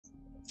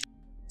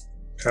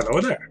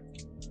Hello there.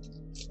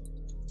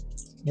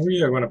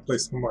 We are gonna play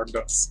some more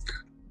Dusk.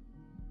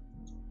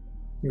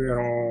 We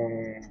are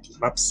on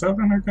map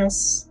 7, I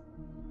guess.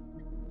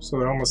 So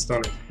we're almost done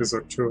with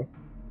episode 2.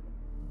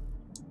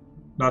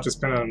 Now to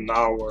spend an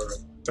hour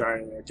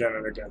trying again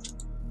and again to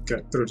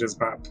get through this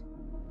map.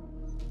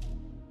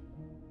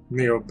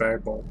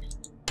 Neobabel.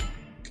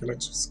 Okay,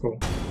 let's just go.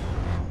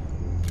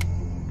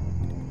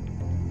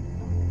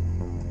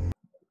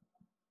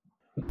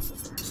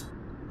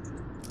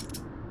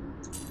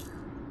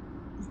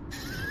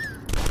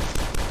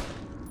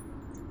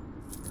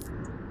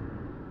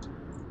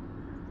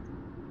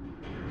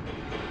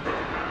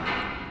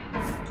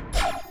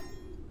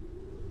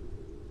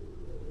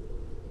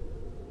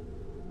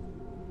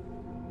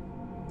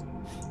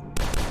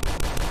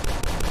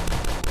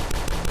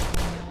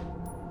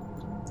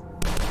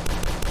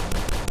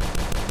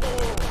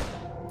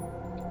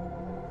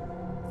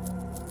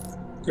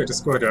 Okay,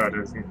 this courtyard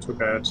isn't too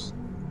bad.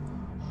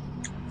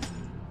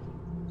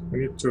 We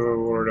need to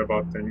worry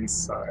about the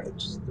inside,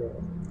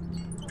 though.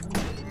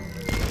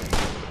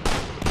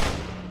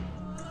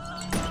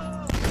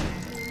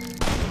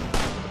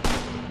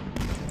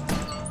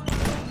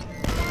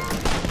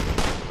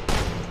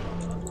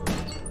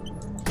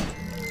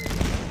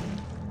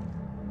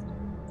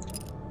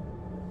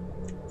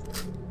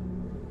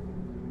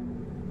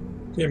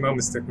 Okay, mom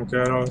is taken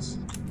care of.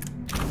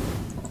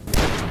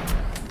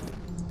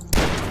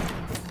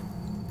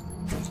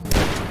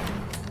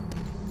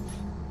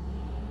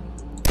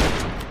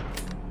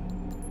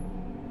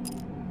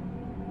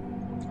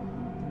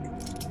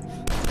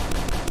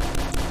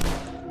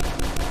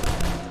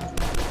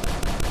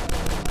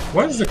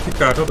 Why is the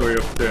kicker all the way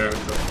up there?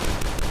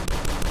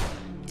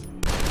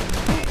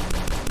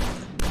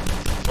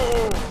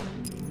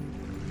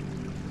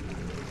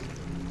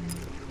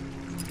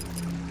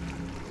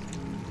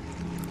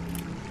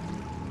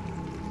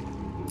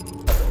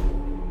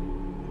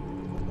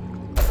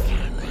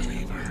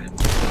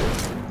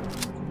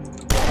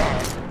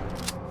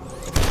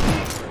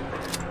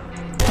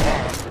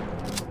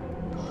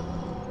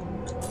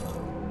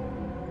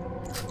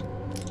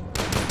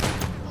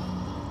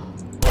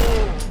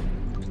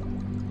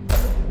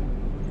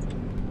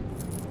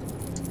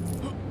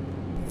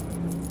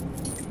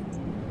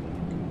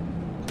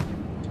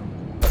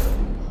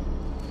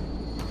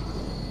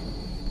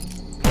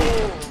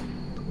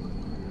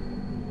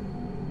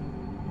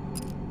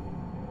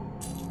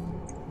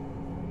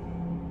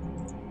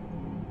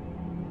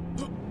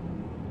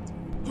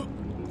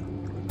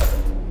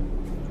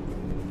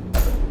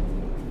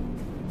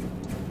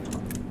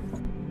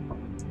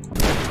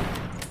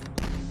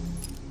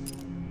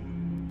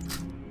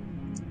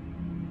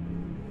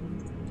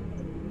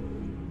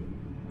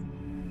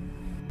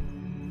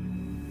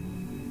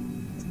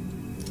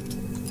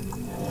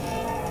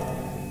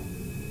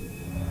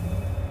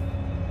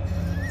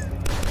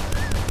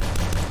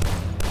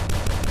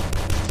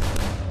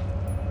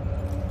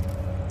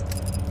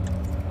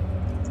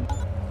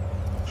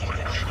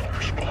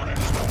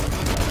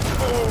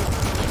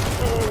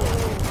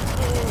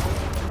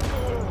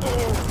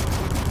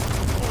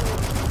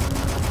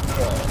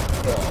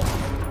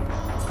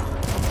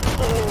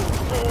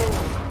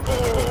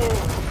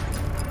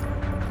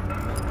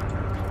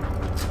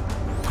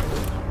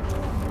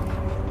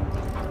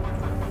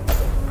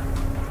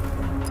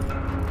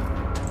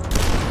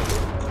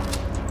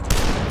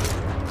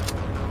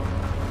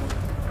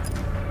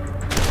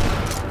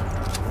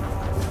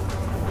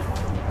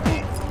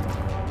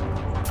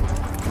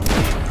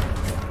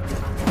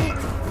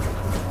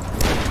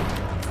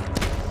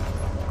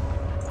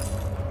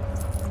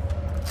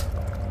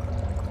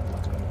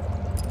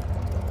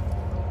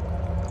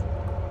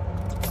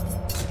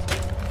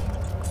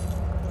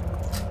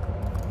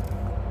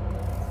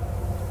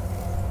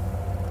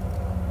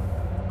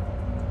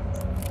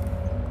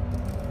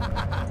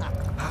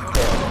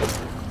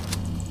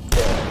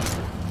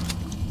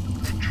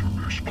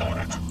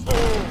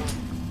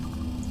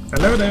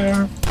 Hello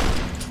there!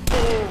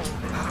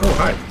 Oh,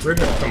 hi! Where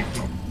did it come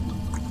from?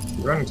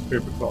 You ran into here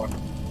before.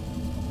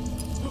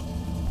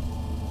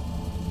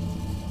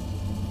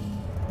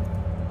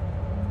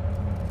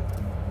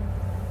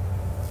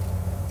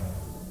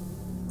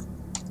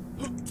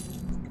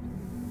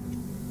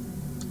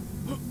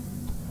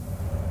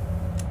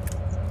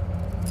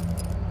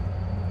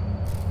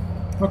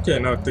 Okay,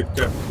 now gotta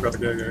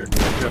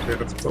get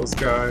rid of those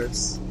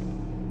guys.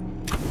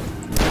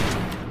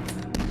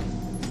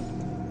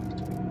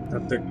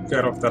 And take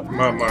care of that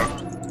mama.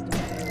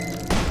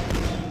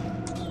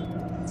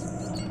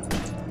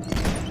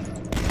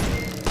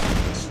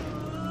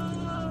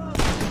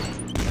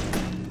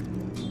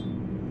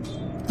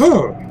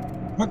 Oh,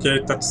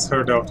 okay, that's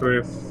her dealt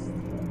with.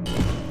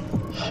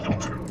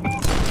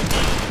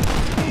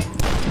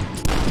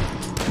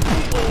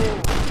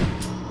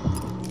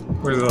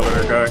 Where's the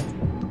other guy?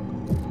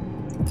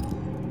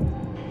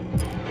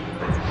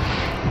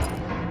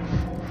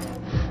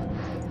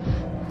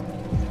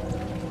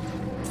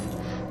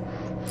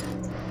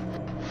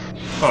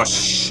 Oh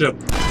shit,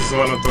 this is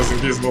one of those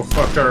invisible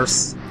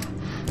fuckers.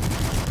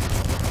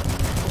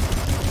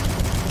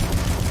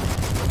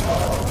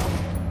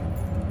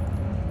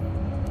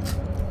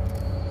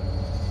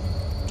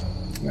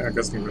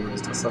 guess I'm gonna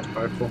use the assault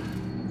rifle.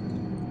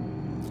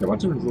 Okay,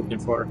 what are we looking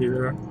for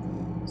here?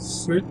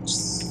 Switch,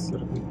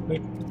 certainly.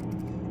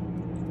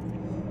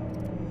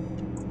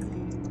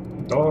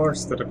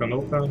 Doors that I can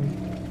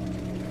open.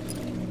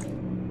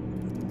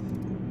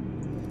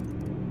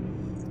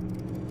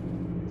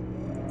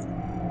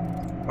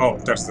 Oh,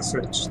 there's the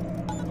switch.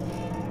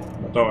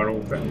 The door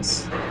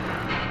opens.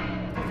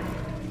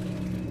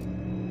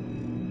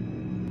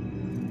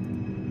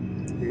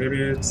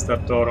 Maybe it's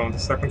that door on the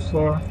second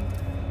floor.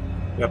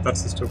 Yeah,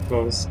 that's still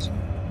closed.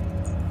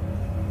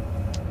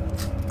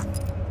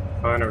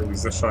 Finally,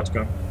 use the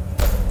shotgun.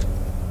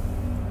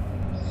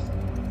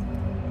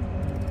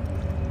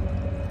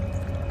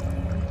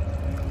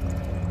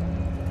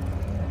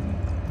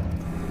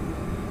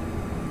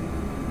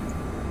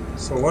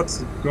 So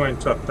what's going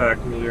to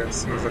attack me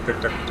as soon as I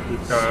take the key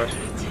card?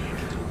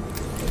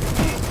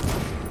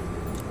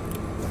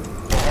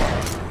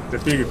 The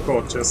big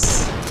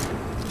coaches.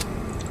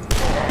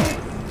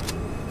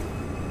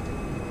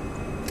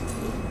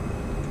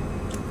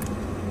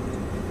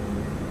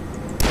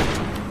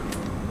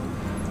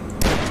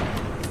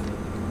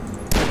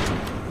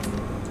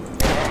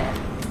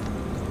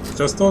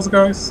 Just those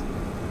guys?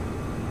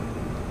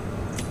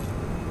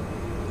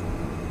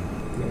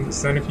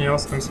 Is anything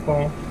else can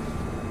spawn?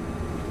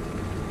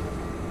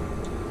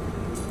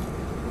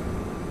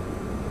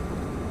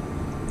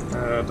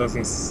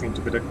 Doesn't seem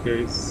to be the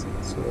case,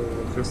 so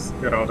just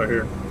get out of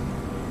here.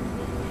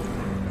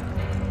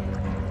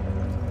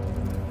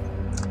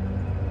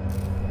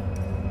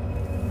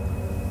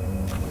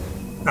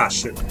 Ah,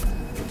 shit.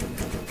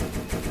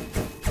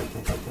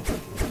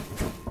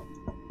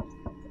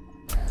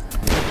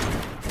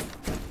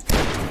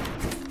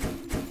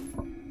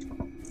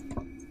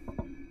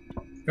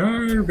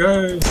 You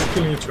guys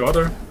killing each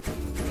other.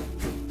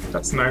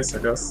 That's nice,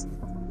 I guess.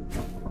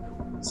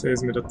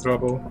 Saves me the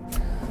trouble.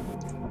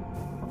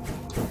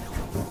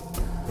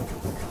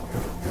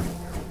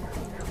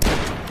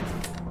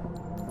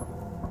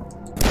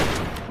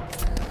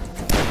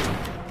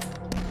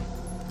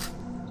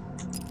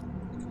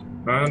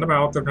 And I'm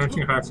out of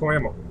drinking high for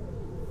ammo.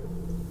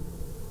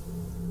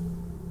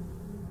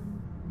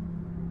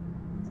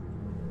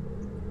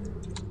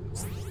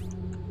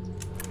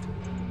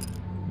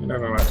 You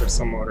never mind, there's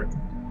some more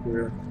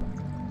here.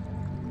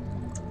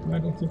 I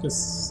don't think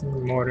there's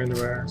more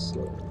anywhere,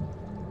 so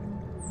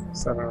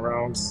 7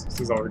 rounds,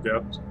 this is all we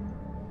get.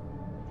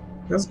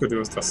 Let's go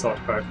use the assault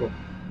rifle.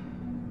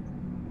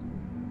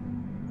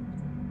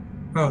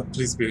 Oh,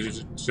 please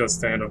be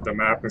just the end of the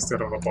map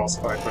instead of a boss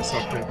fight or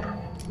something.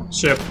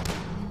 Shit.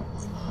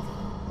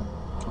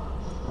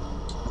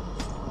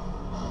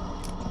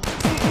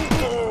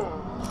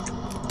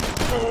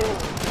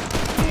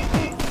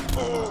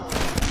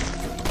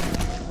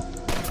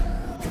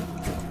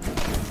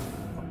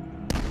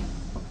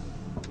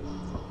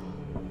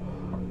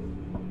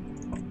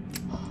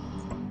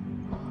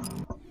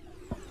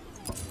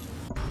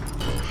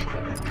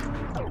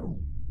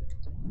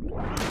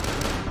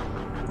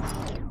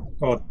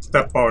 Oh,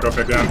 step out of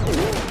again.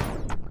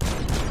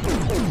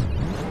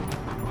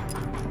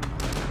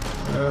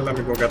 Let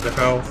me go get the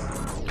health.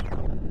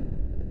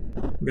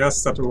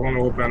 Guess that won't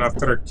open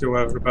after I kill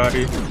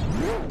everybody.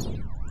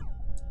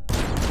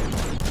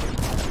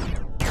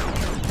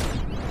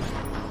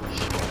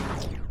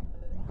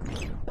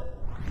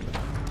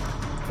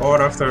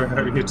 Or after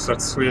I hit that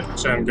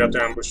switch and get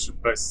ambushed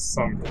by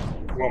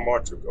one more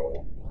to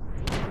go.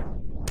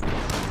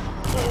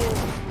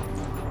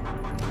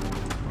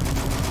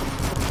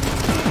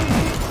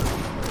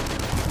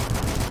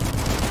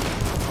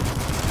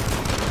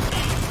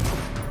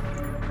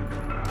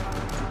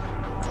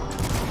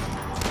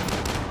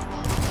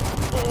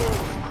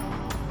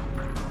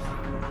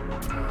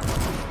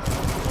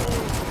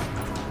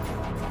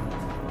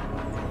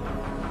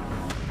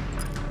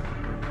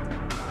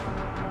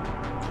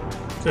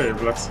 Okay,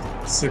 let's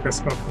see if it's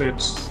complete.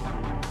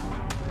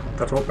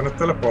 That open a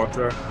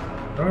teleporter.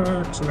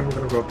 Actually, I'm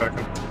gonna go back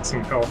and get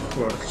some health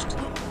first.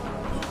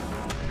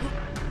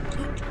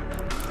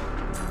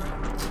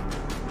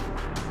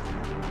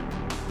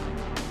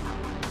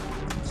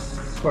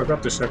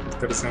 Forgot to check if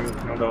there is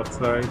anything on the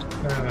outside.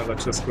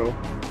 Let's just go.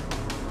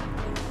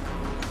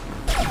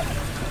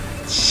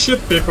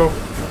 Shit, people!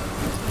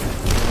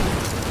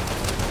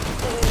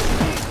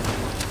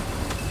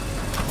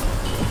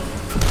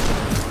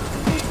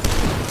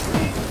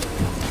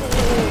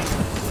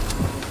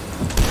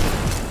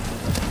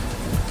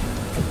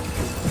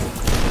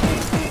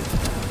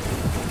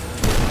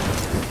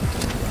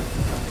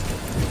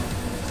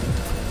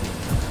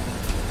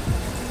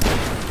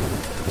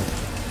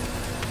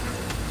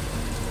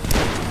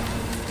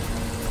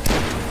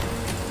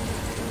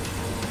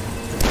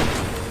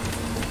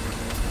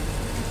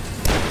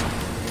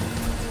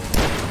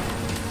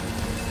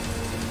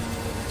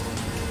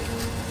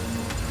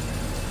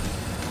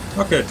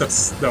 Okay,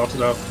 that's dealt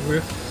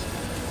with.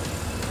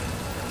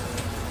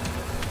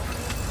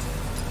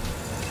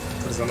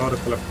 There's another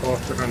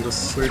teleporter and the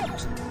switch.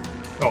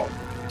 Oh,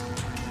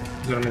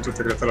 didn't mean to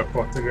take the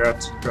teleporter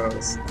yet,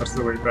 because that's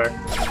the way back.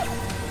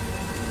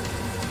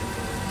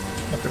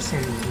 But there's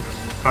some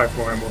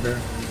hypo ammo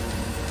here.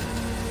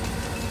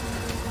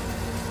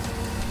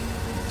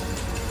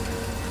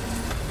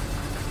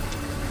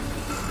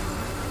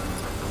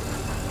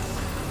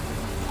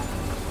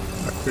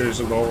 Page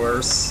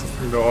lowers,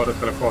 vi har det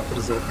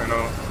teleporter så kan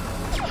jag.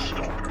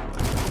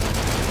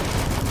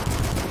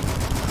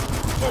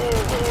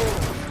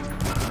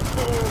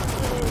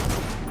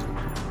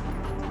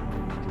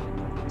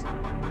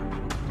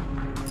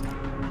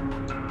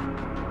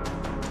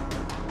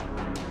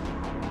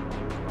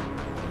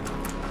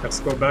 Let's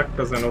go back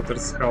because I know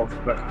there's health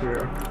back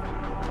here.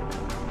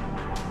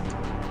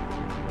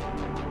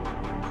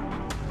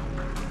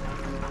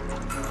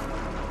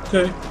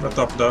 Okay, we're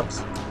top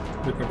that.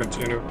 We can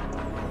continue.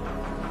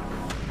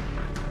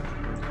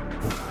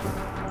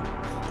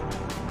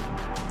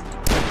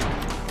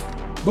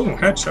 Boom,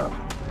 headshot.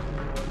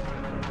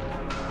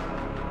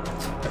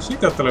 I think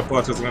that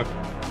teleport is gonna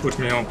put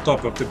me on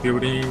top of the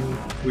building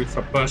with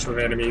a bunch of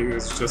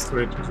enemies just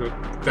waiting to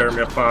tear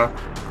me apart.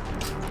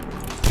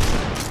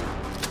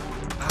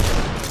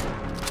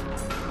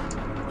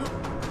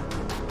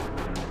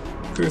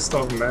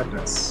 Crystal of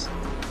Madness.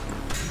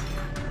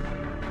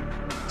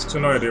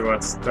 Still no idea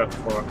what's that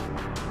for.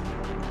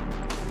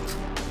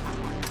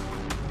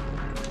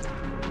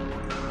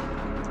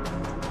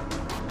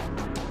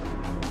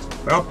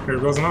 Well, here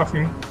goes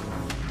nothing.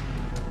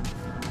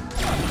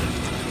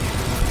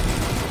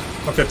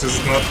 Okay, this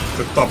is not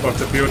the top of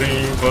the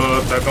building,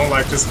 but I don't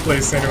like this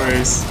place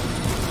anyways.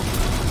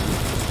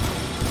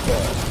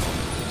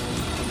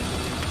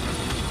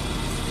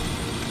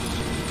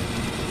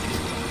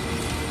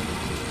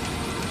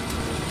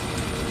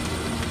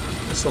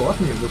 So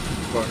what am I looking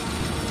for?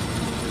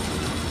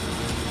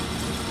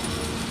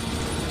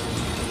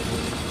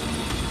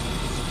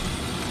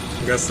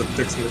 I guess that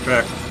takes me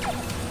back.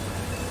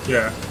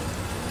 Yeah.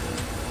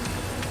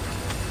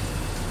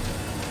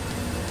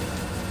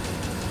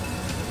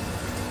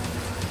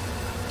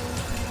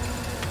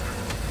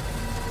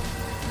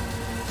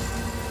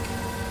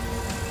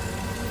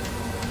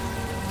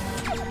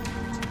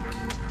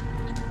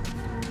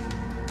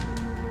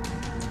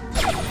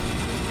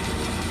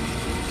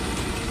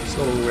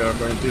 So we are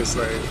going this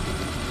way.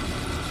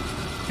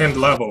 End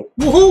level.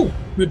 Woohoo!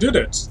 We did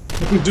it!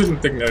 It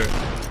didn't take me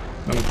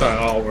an entire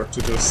hour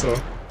to do so.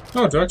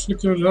 Oh, you actually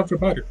killed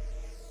everybody.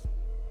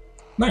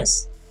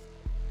 Nice.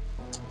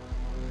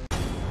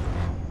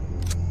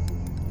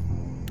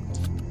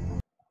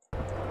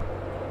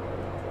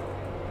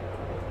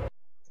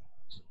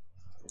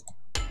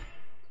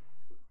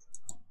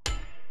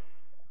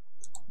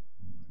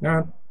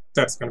 Yeah,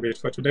 that's gonna be it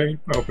for today.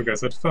 I hope you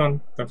guys had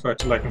fun. Don't forget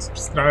to like and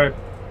subscribe.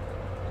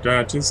 Join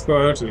our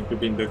Discord, link will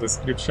be in the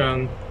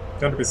description.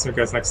 Gonna be seeing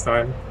you guys next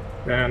time.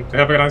 And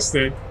have a nice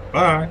day.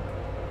 Bye!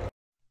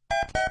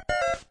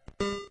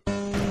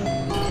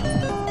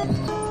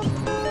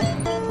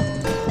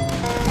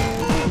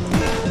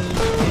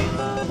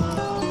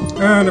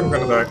 And I'm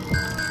gonna die.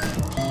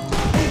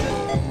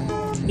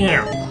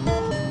 Yeah.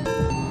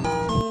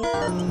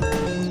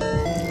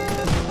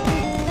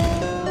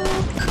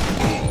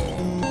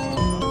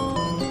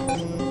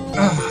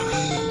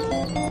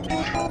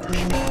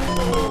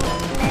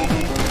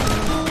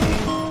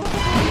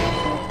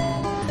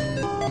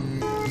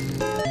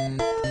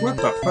 What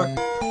the fuck?